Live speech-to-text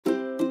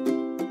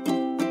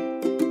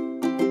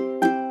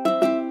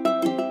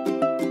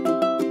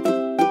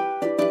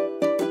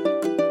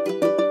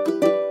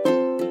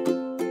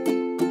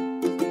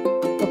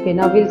Okay,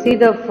 now we'll see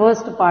the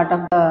first part of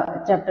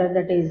the chapter,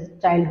 that is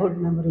childhood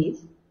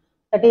memories.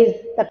 That is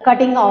the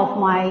cutting of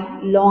my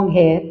long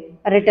hair,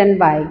 written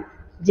by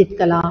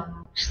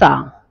Jitkala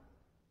Shah.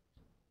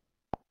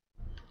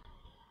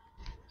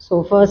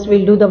 So first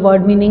we'll do the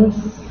word meanings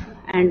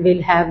and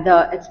we'll have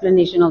the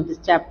explanation of this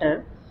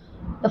chapter.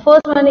 The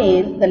first one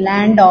is the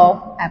land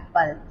of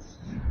apples.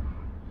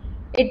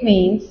 It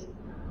means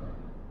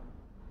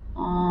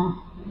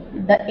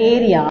the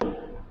area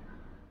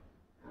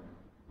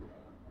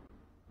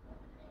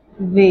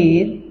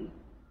where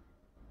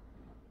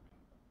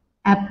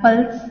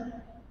apples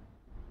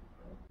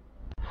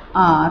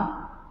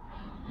are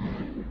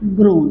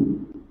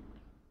grown.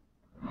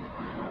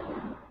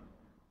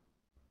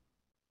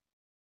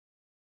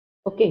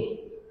 Okay.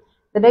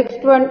 The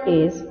next one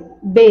is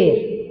bare.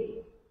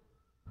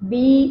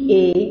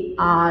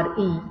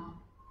 B-A-R-E.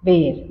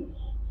 Bare.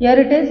 Here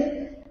it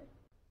is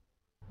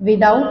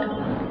without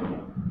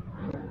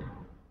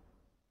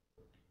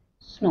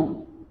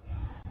snow.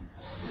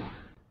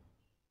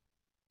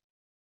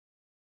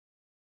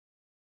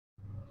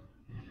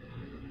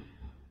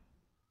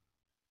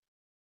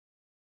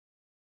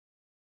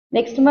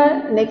 Next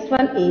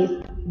one is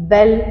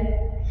bell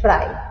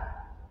fry.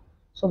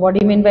 So what do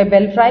you mean by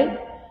bell fry?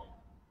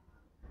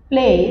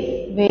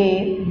 Place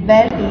where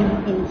bell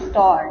is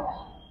installed.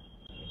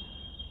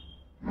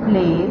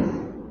 Place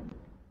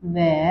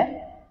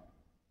where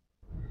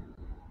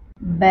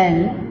bell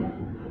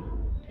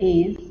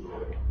is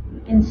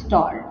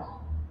installed.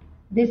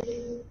 This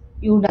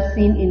you would have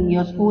seen in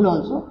your school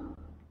also.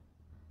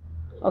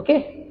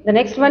 Okay. The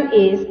next one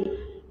is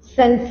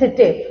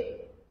sensitive.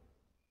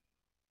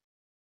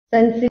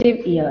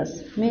 Sensitive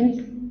ears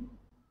means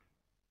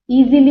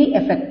easily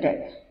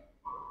affected.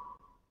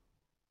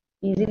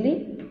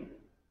 Easily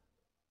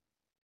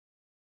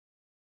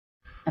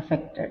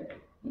affected.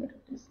 Here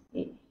it is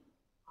A.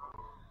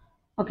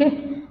 Okay.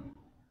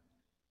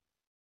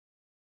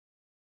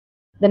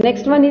 The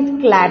next one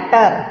is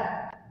clatter.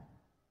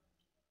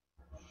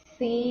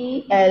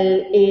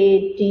 C-L-A-T-T-E-R.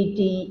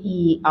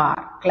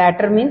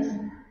 Clatter means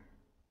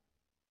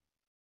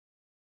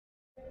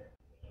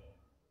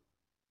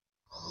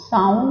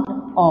sound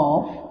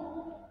of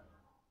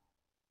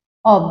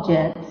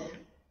objects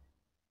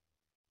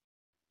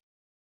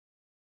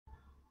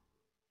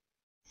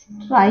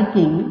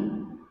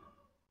striking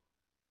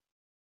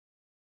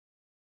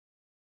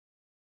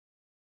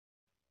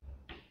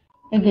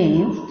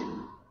against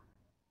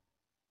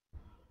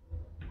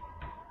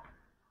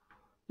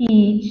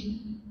each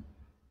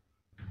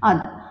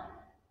other.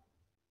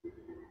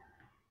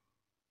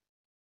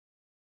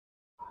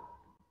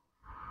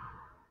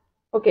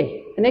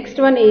 Okay, the next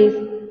one is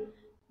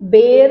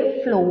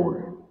bare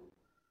floor.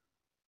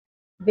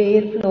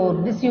 Bare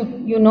floor. This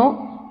you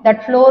know,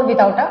 that floor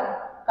without a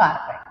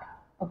carpet.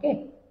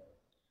 Okay.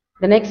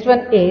 The next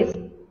one is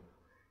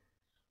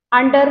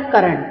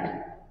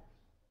undercurrent.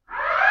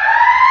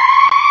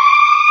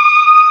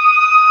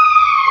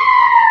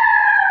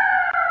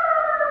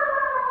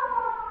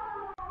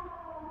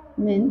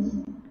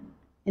 Means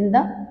in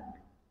the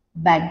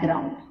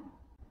background.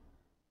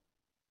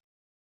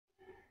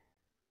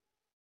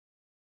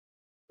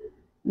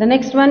 The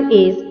next one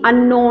is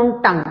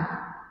unknown tongue.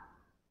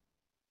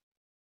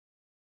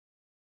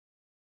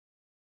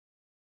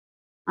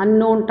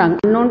 Unknown tongue.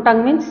 Unknown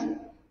tongue means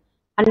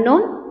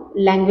unknown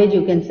language,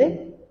 you can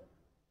say.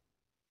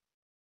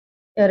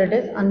 Here it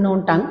is,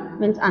 unknown tongue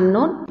means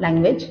unknown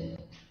language.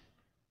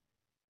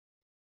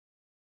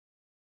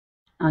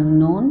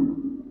 Unknown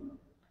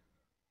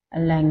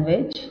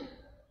language.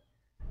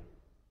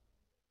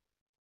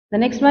 The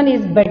next one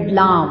is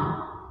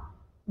bedlam.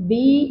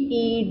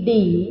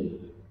 B-E-D-L-A-M.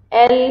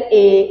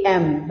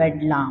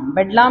 Bedlam.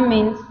 Bedlam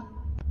means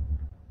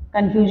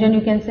confusion,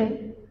 you can say.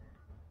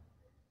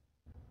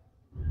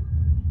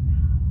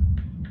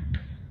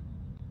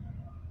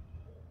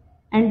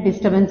 And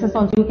disturbances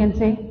also, you can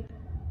say.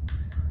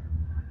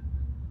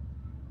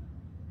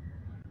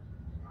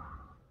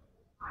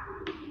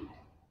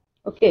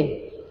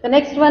 Okay. The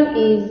next one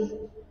is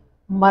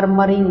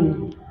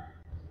murmuring.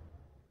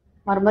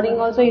 Murmuring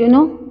also, you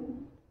know.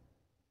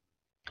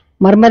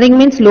 Murmuring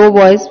means low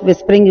voice,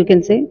 whispering, you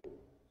can say.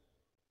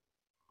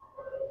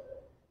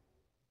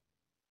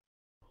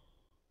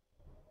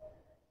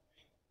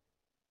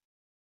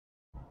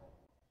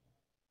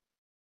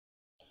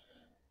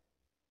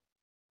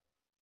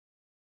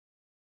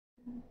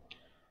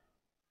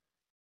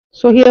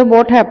 So here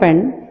what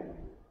happened?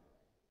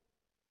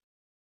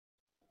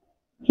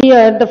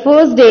 Here the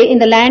first day in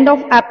the land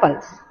of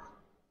apples.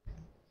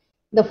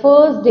 The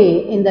first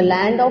day in the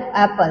land of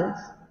apples.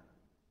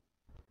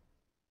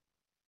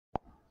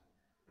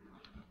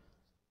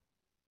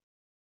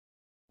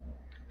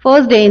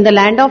 First day in the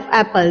land of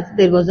apples,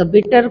 there was a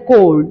bitter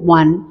cold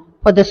one,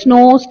 for the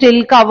snow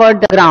still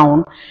covered the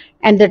ground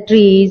and the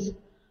trees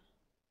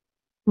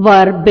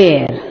were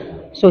bare.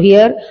 So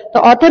here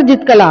the author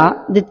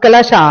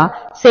Jitkala Shah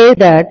says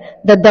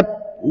that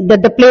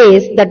the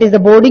place, that is the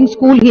boarding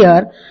school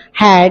here,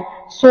 had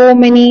so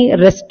many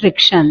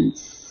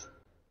restrictions.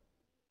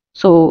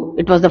 So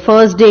it was the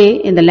first day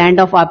in the land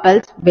of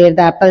apples, where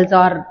the apples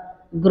are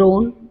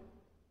grown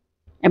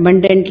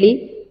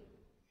abundantly.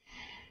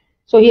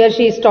 So here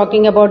she is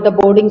talking about the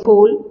boarding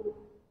school,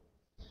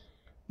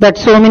 that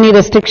so many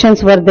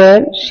restrictions were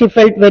there. She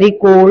felt very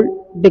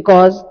cold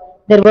because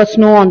there was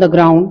snow on the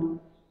ground,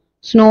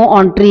 snow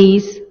on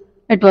trees.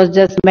 It was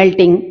just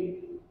melting.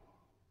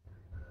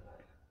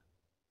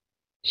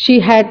 She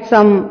had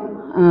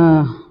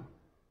some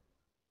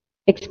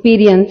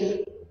experience,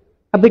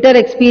 a bitter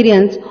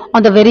experience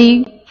on the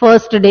very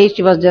first day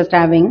she was just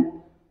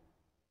having.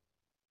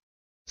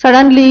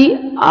 Suddenly,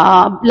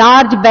 a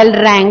large bell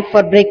rang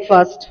for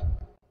breakfast,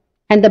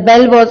 and the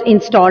bell was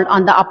installed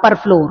on the upper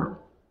floor.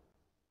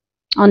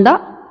 On the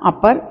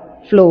upper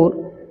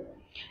floor.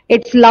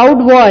 Its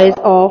loud voice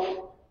of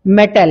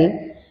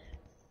metal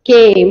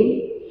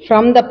came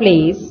from the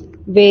place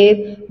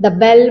where the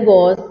bell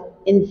was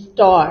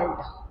installed.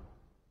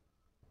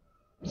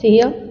 See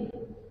here?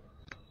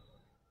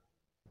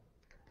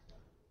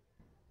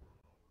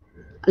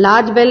 A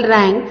large bell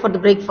rang for the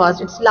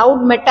breakfast, its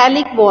loud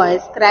metallic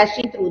voice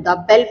crashing through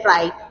the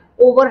belfry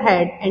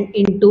overhead and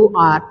into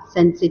our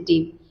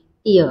sensitive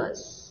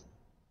ears.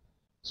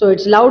 So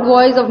its loud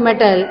voice of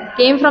metal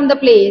came from the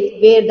place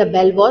where the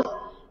bell was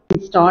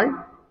installed.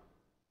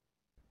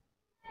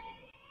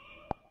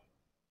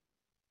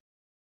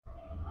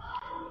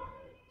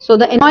 So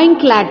the annoying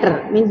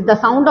clatter means the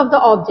sound of the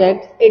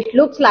objects, it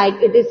looks like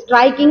it is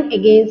striking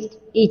against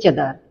each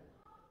other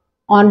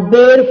on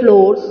bare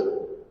floors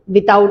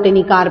without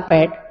any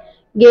carpet,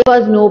 gave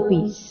us no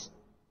peace.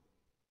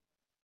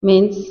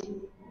 Means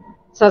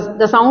so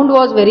the sound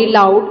was very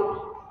loud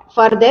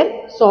for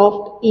their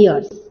soft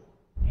ears.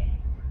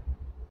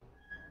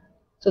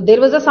 So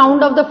there was a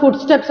sound of the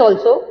footsteps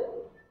also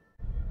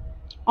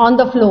on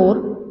the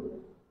floor,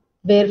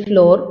 bare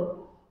floor.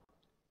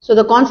 So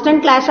the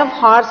constant clash of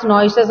harsh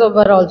noises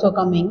were also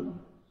coming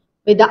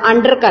with the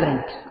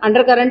undercurrent.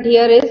 Undercurrent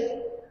here is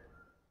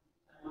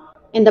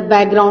in the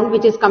background,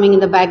 which is coming in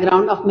the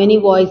background of many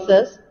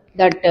voices,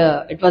 that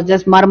it was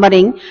just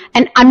murmuring.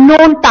 An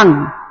unknown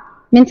tongue,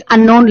 means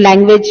unknown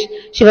language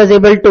she was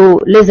able to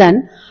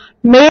listen,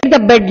 made the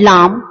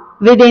bedlam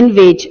within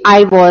which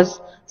I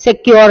was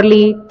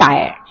securely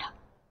tied.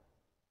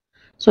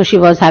 So she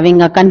was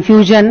having a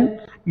confusion,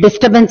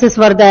 disturbances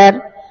were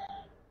there.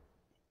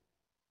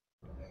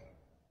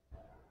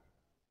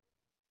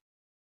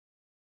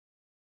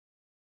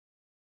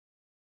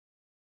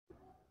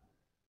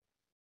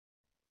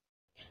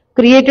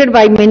 Created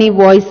by many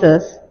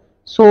voices.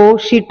 So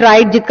she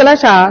tried,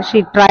 Jitkalasha,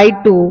 she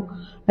tried to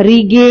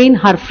regain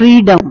her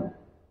freedom.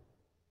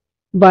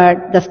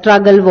 But the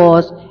struggle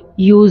was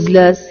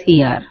useless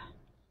here.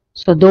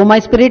 So though my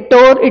spirit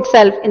tore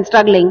itself in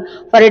struggling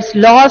for its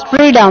lost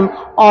freedom,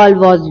 all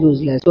was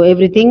useless. So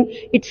everything,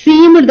 it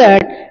seemed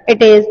that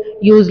it is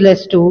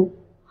useless to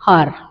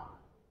her.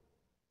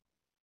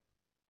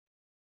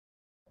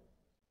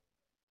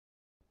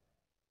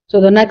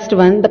 So the next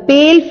one, the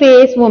pale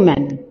face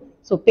woman.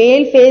 So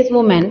pale face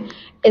woman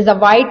is a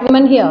white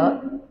woman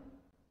here.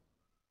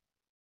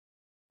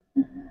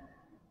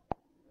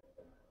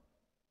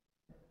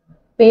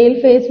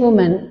 Pale face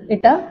woman,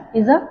 it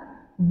is a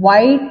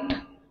white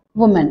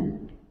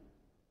woman.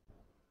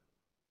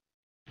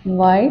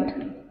 White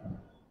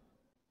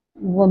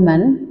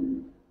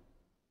woman.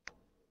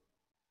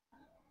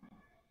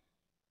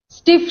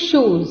 Stiff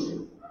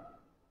shoes.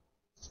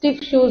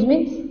 Stiff shoes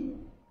means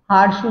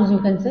hard shoes, you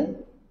can say.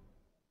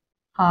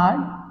 Hard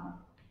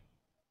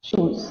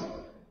shoes.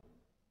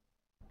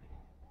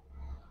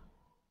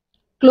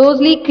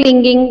 Closely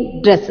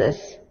clinging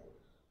dresses.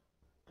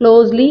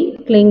 Closely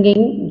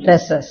clinging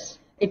dresses.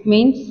 It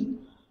means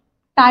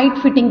tight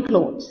fitting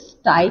clothes.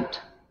 Tight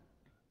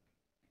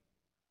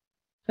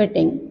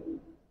fitting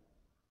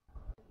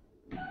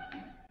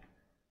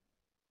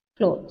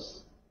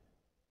clothes.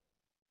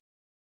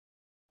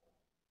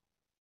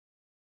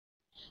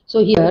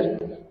 So here,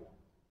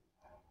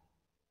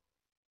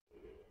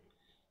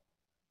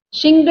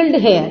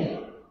 shingled hair.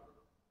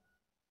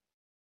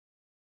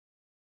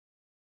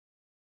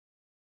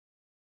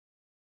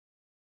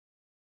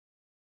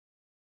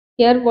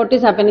 Here what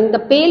is happening? The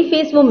pale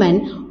faced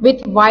woman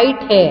with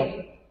white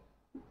hair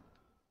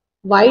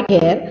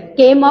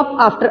came up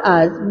after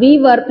us. We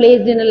were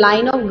placed in a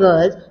line of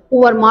girls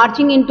who were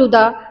marching into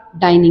the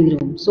dining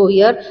room. So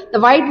here the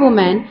white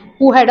woman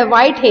who had a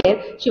white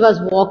hair, she was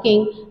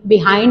walking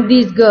behind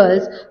these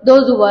girls,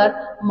 those who were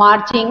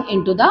marching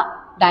into the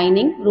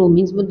dining room,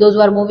 means those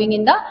who are moving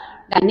in the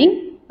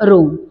dining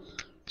room.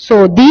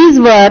 So these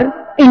were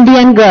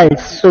Indian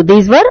girls. So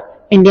these were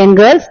Indian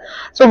girls.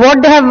 So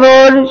what they have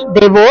wore?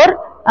 They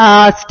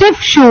wore stiff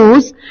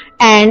shoes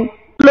and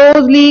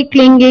closely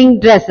clinging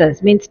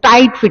dresses, means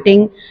tight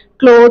fitting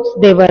clothes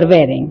they were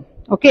wearing.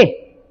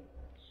 Okay.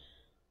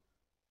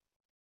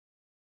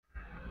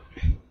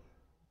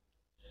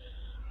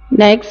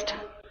 Next,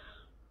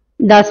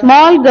 the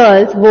small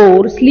girls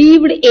wore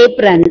sleeved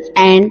aprons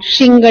and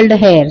shingled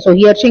hair. So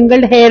here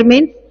shingled hair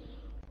means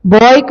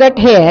boy cut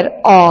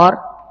hair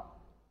or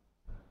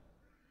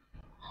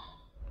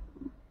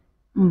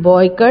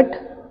boycott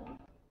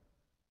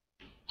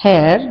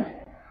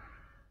hair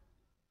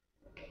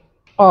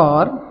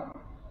or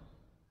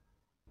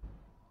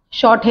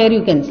short hair,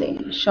 you can say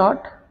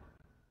short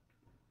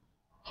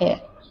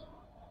hair.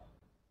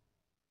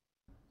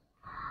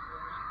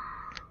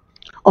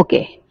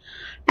 Okay.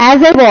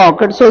 As I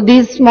walked, so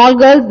these small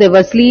girls, they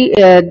wore sleeved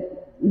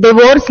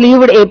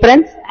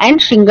aprons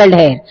and shingled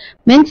hair.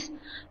 Means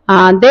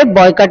their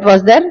boycott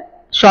was their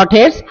short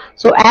hairs.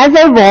 So as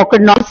I walked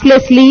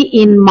noiselessly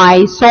in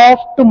my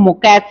soft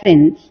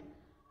moccasins,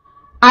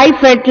 I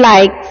felt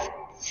like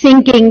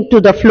sinking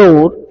to the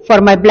floor, for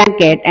my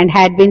blanket and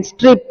had been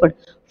stripped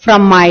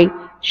from my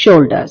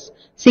shoulders.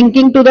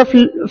 Sinking to the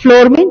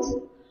floor means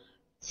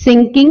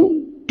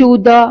sinking to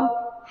the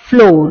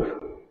floor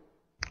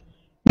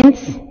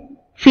means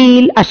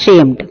feel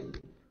ashamed.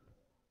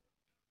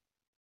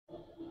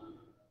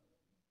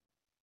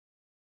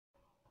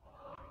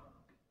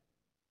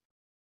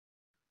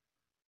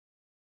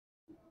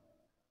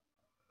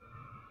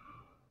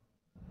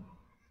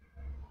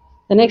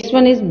 The next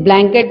one is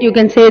blanket, you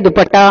can say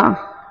dupatta,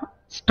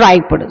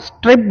 stripped.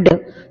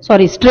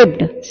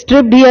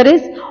 Stripped here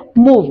is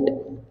moved.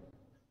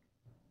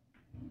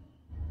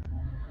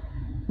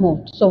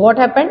 So what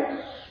happened?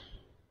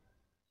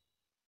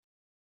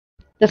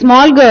 The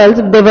small girls,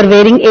 they were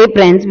wearing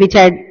aprons which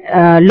had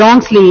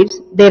long sleeves.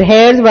 Their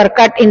hairs were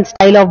cut in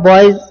style of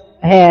boys'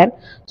 hair.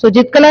 So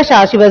Jitkala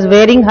Shah, she was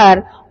wearing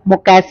her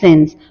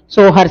moccasins.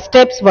 So her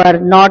steps were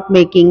not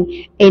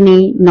making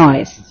any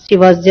noise. She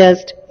was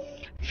just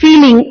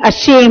feeling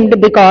ashamed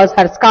because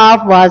her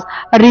scarf was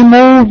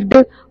removed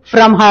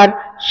from her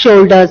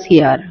shoulders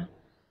here.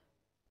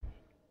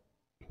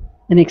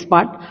 The next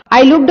part.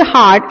 I looked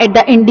hard at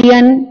the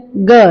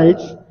Indian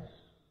girls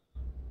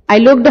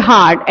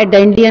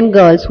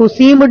who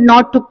seemed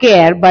not to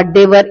care, but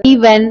they were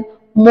even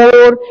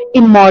more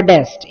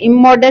immodest.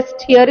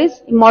 Immodest here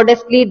is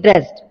immodestly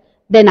dressed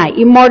than I.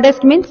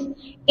 Immodest means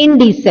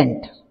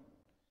indecent.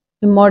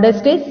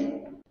 Immodest is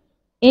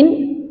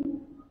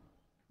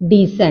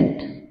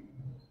indecent.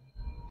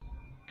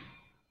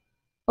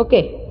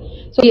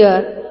 Okay. So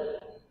here,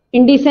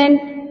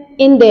 indecent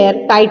in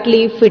their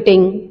tightly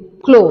fitting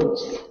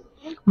clothes.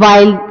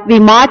 While we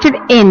marched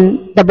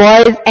in, the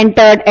boys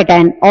entered at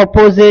an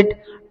opposite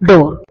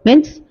door.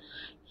 Means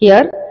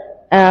here,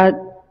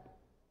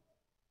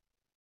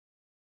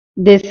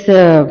 this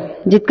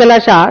Jitkala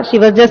Shah, she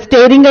was just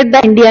staring at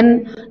the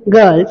Indian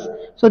girls,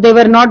 so they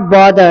were not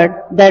bothered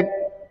that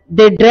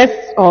they dress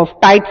of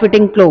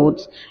tight-fitting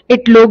clothes.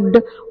 It looked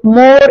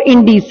more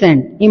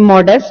indecent,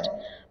 immodest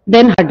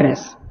than her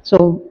dress.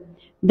 So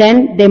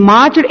then they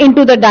marched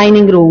into the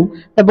dining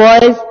room. The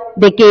boys,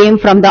 they came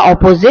from the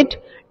opposite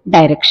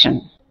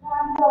direction.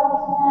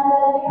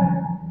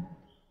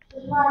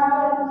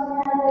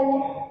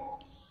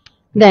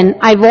 Then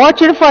I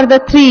watched for the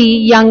three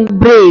young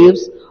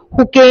braves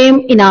who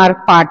came in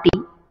our party.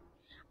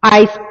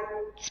 I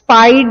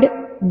spied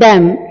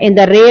them in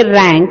the rear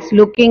ranks,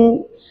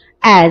 looking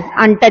as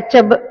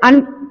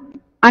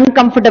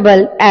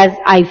uncomfortable as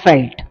I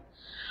felt.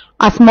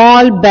 A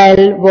small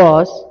bell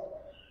was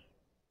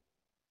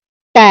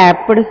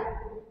tapped,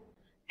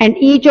 and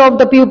each of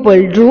the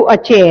pupils drew a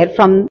chair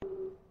from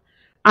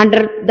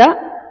under the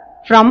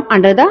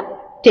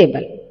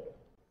table.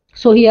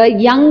 So here,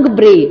 young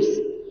braves.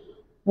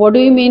 What do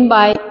you mean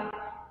by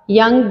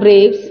young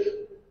braves?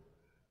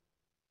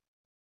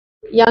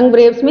 Young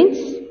braves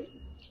means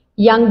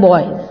young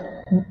boys.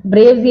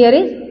 Braves here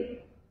is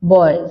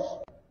boys.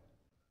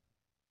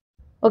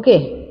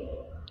 Okay.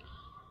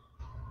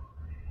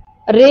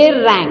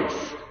 Rear ranks.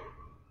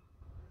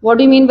 What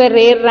do you mean by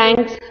rear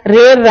ranks?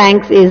 Rear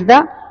ranks is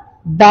the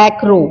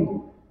back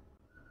row.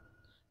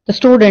 The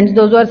students,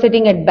 those who are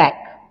sitting at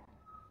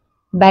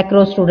back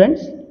row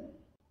students.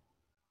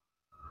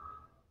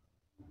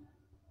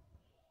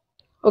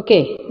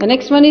 Okay, the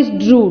next one is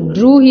drew.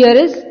 Drew here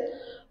is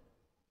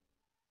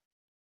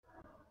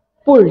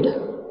pulled.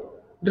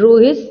 Drew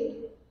is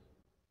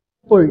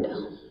pulled.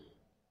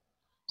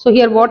 So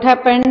here what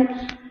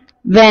happened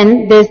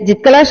when this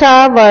Jitkala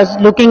Shah was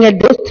looking at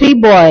those three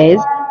boys,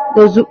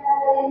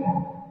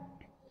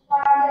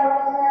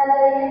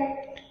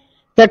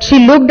 that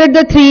she looked at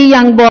the three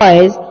young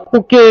boys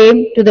who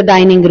came to the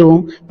dining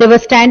room. They were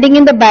standing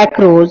in the back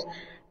rows.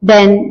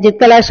 Then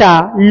Jitkala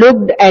Shah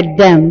looked at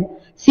them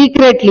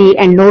secretly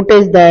and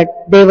noticed that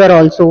they were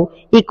also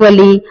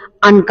equally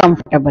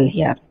uncomfortable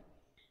here.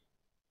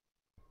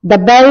 The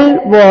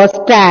bell was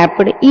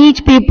tapped.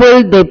 Each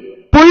people, they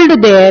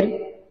pulled their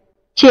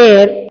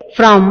chair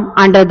from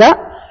under the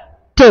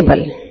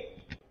table.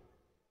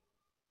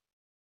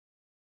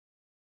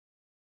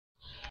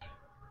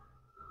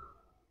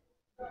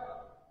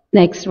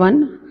 Next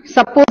one.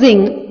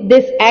 Supposing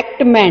this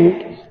act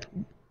meant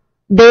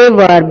they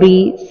were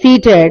be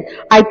seated,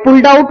 I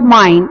pulled out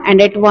mine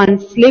and at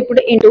once slipped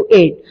into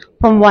it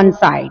from one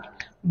side.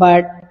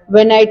 But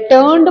when I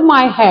turned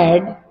my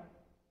head,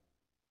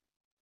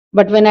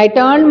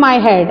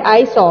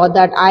 I saw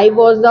that I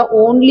was the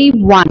only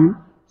one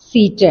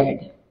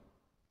seated.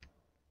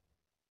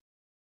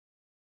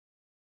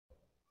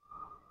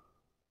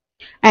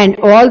 and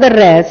all the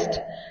rest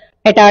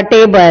at our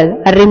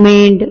table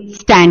remained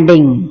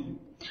standing.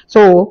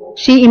 So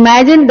she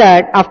imagined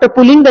that after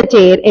pulling the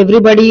chair,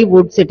 everybody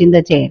would sit in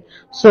the chair.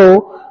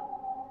 So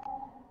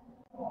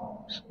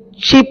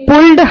she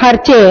pulled her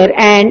chair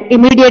and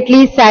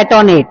immediately sat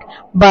on it.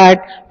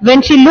 But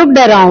when she looked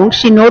around,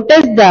 she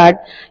noticed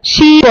that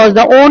she was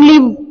the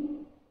only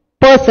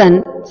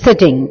person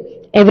sitting.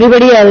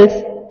 Everybody else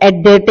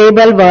at their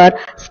table were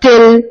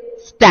still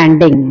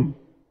standing.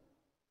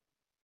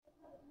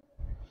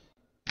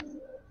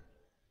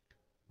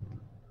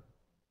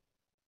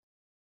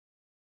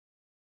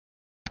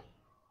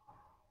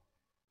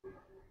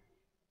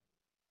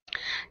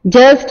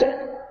 Just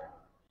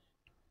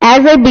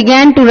as I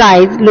began to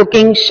rise,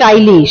 looking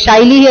shyly.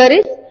 Shyly here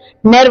is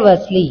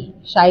nervously.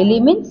 Shyly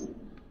means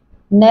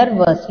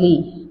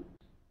nervously.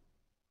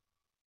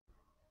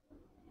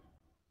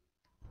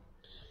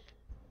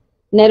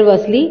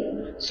 Nervously.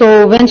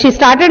 So when she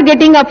started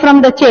getting up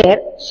from the chair,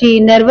 she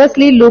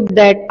nervously looked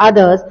at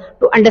others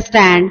to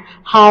understand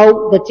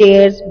how the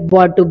chairs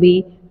were to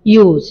be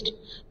used.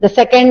 The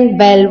second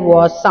bell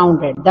was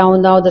sounded.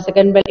 Now the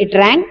second bell, it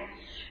rang,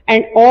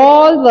 and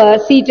all were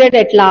seated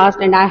at last,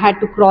 and I had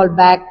to crawl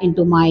back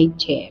into my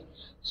chair.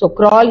 So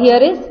crawl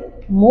here is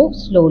move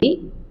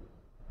slowly.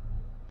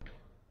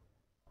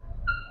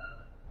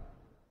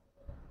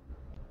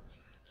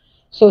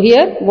 So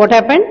here what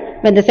happened?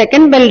 When the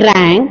second bell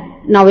rang,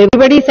 now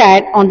everybody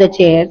sat on the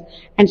chairs,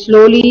 and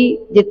slowly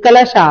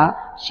Jitkala Shah,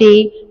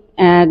 she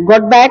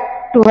got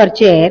back to her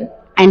chair,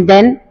 and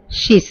then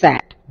she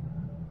sat.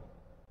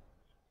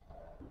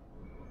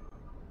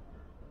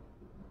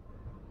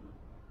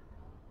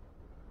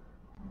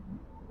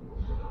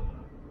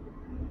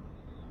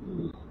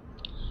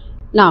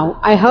 Now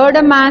I heard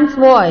a man's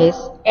voice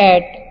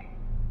at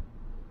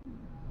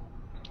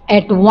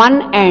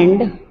one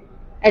end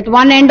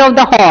of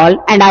the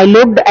hall, and I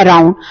looked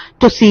around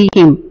to see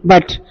him,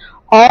 but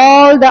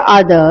all the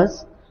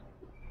others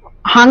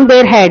hung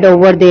their head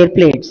over their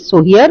plates.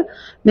 So here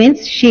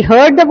means she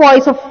heard the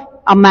voice of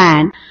a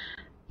man.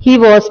 He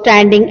was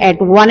standing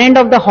at one end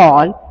of the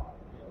hall.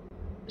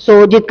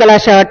 So Jitkala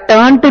Shah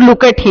turned to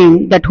look at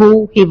him, that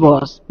who he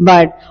was.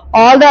 But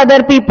all the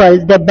other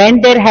people, they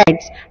bent their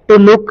heads to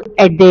look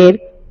at their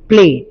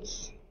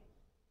plates.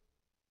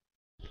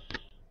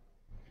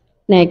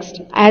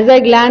 Next, as I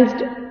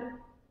glanced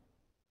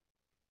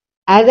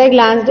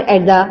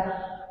at the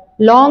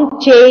long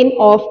chain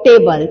of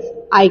tables,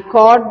 I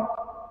caught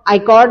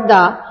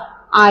the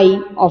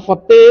eye of a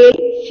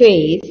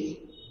pale-faced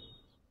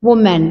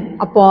woman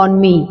upon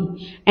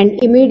me, and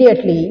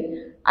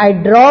immediately I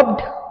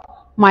dropped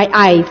my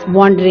eyes,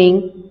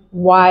 wondering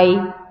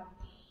why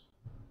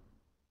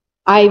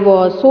I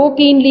was so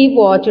keenly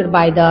watched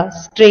by the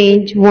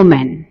strange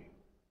woman.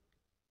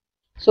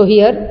 So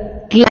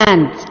here,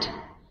 glanced,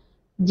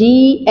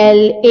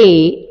 G-L-A-N-C-E-D.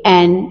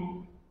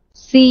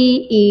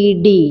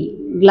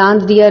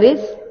 Glanced here is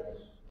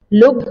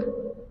looked.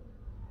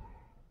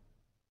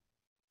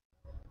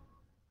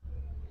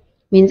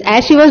 Means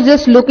as she was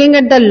just looking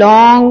at the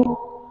long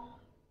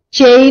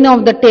chain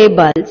of the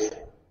tables,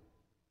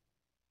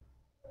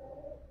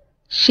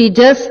 she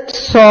just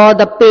saw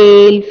the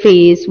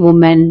pale-faced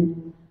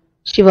woman.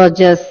 She was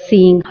just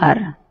seeing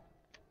her.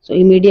 So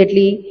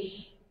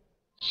immediately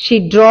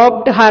she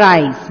dropped her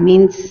eyes,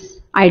 means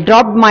I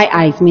dropped my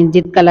eyes, means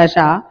Jitkala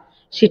Shah.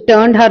 She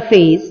turned her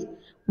face,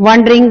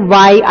 wondering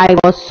why I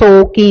was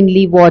so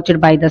keenly watched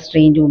by the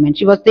strange woman.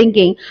 She was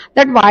thinking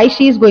that why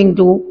she is going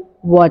to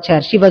watch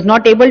her. She was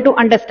not able to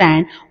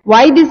understand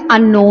why this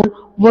unknown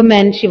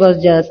woman, she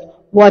was just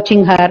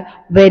watching her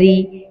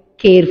very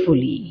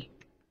carefully.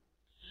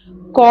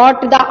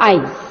 Caught the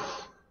eyes.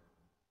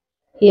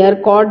 Here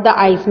caught the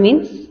eyes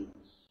means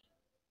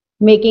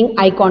making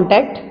eye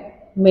contact,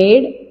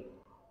 made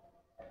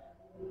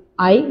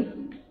eye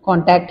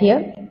contact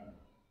here.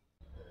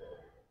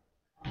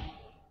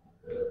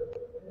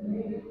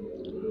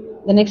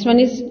 The next one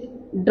is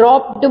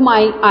dropped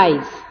my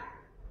eyes.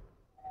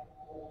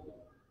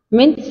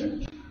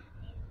 Means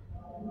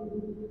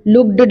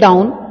looked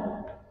down.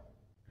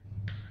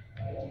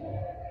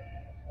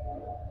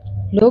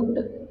 Looked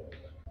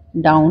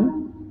down.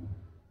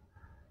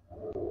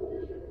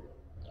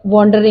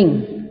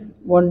 Wondering.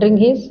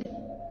 Wondering is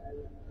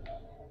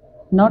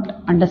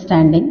not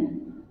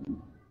understanding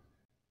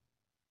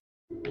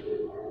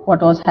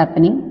what was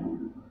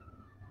happening.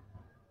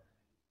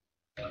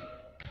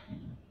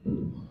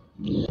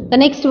 The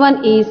next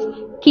one is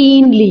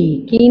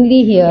keenly.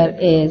 Keenly here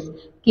is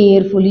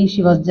carefully.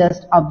 She was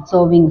just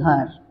observing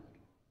her.